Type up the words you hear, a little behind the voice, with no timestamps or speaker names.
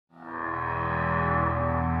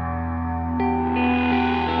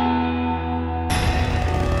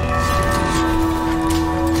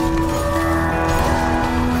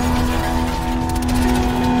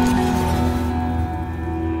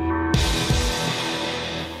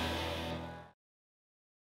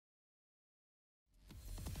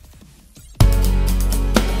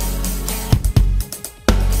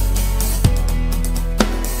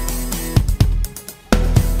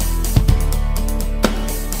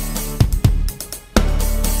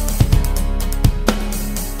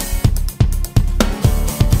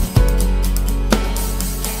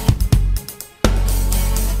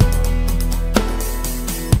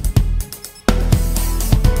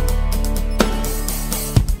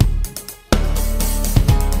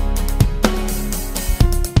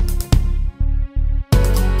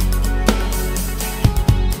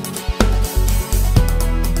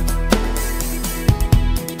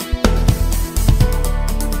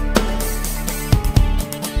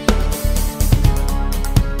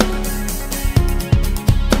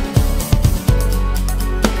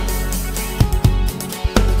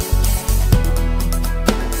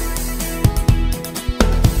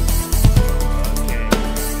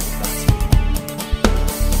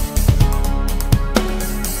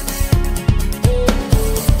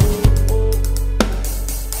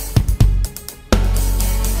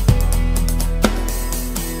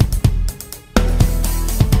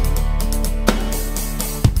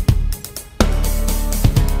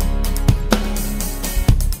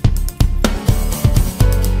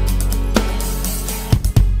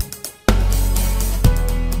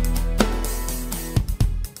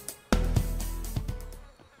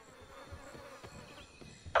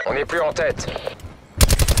On n'est plus en tête.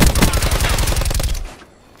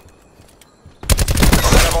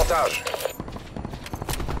 On a l'avantage.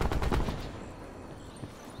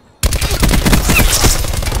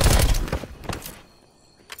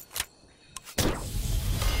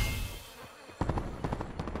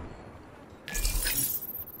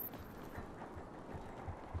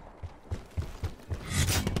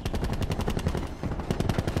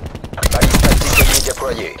 Balise tactique ennemie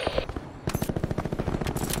déployée.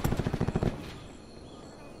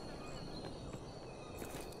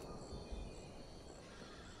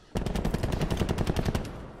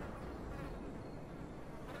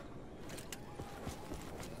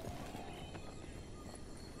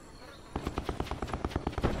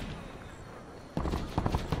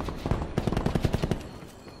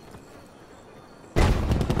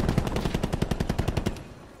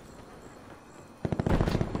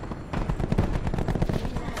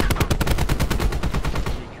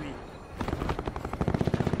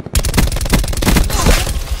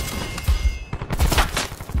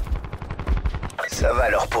 Ça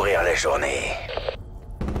va leur pourrir la journée.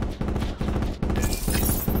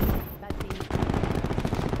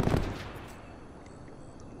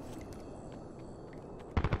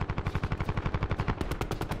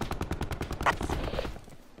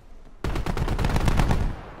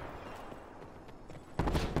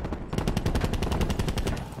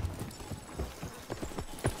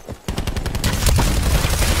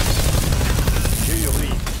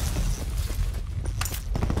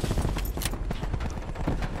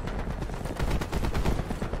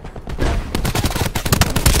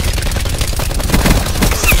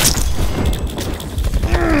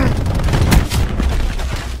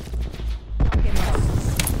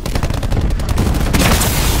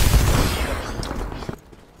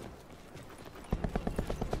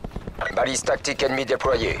 Balise tactique ennemie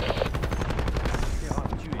déployée.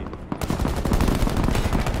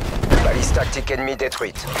 Balise tactique ennemie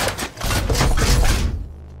détruite.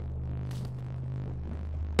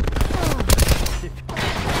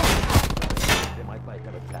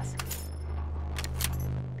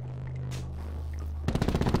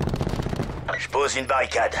 Je pose une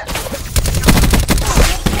barricade.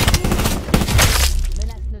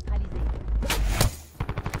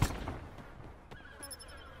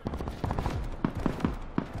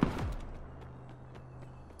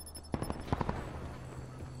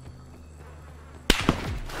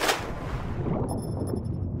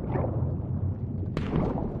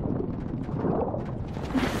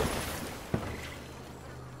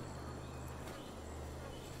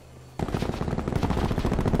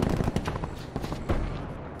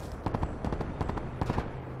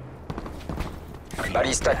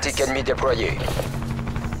 Balise tactique ennemie déployée.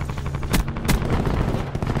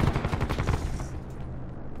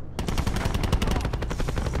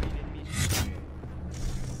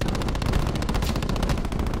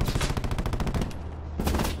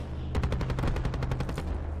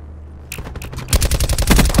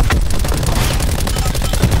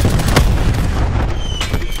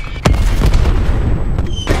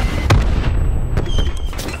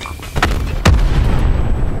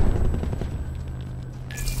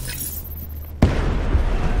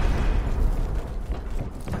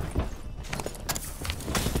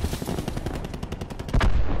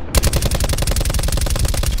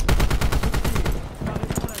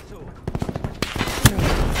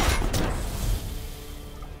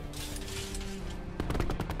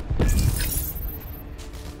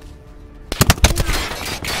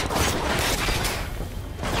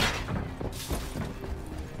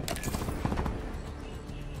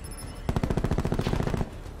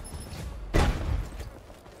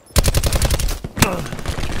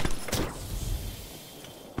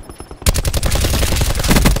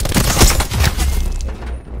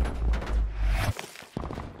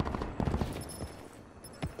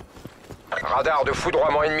 Radar de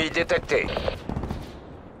foudroiement ennemi détecté.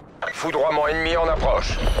 Foudroiement ennemi en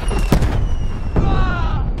approche.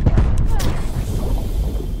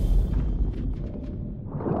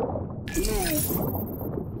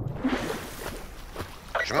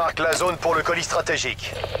 Je marque la zone pour le colis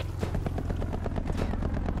stratégique.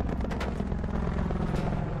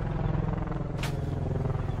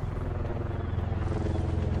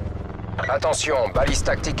 Attention, balise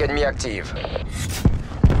tactique ennemie active.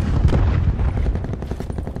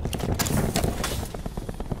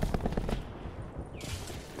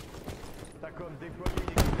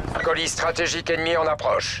 Colis stratégique ennemi en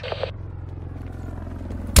approche.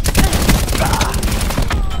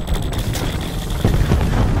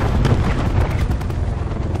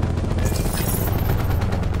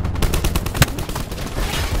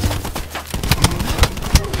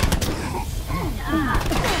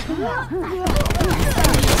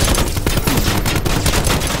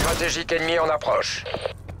 stratégique ennemi en approche.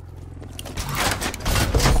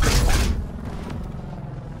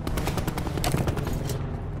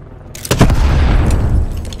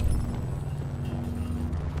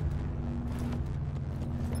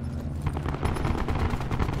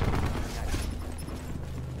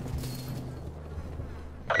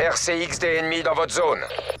 RCXD ennemi dans votre zone.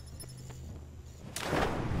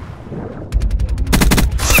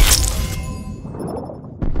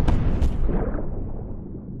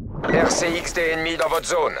 RCXD ennemi dans votre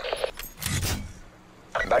zone.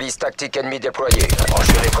 Balise tactique ennemie déployée.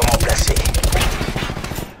 Mentionné comment placer.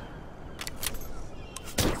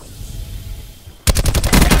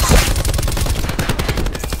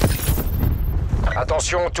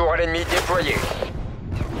 Attention, tour à l'ennemi déployé.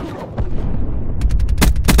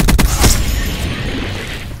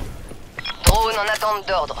 Drone en attente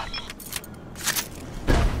d'ordre.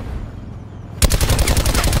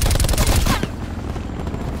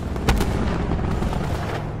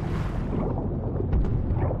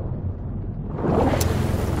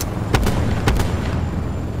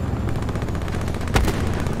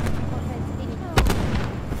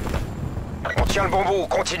 On tient le bon bout,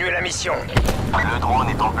 continuez la mission. Le drone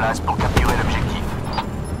est en place pour capturer l'objectif.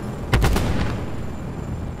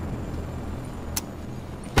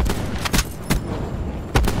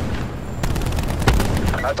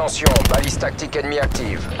 Attention, balise tactique ennemie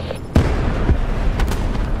active.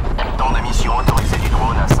 Temps de mission autorisé du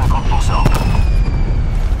drone à 50%.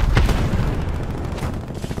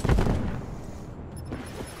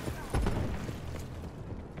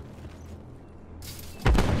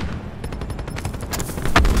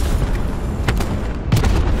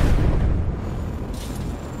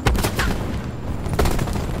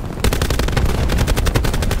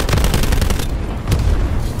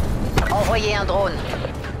 Envoyez un drone.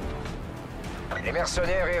 Les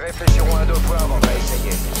mercenaires y réfléchiront à deux fois avant de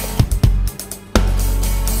l'essayer.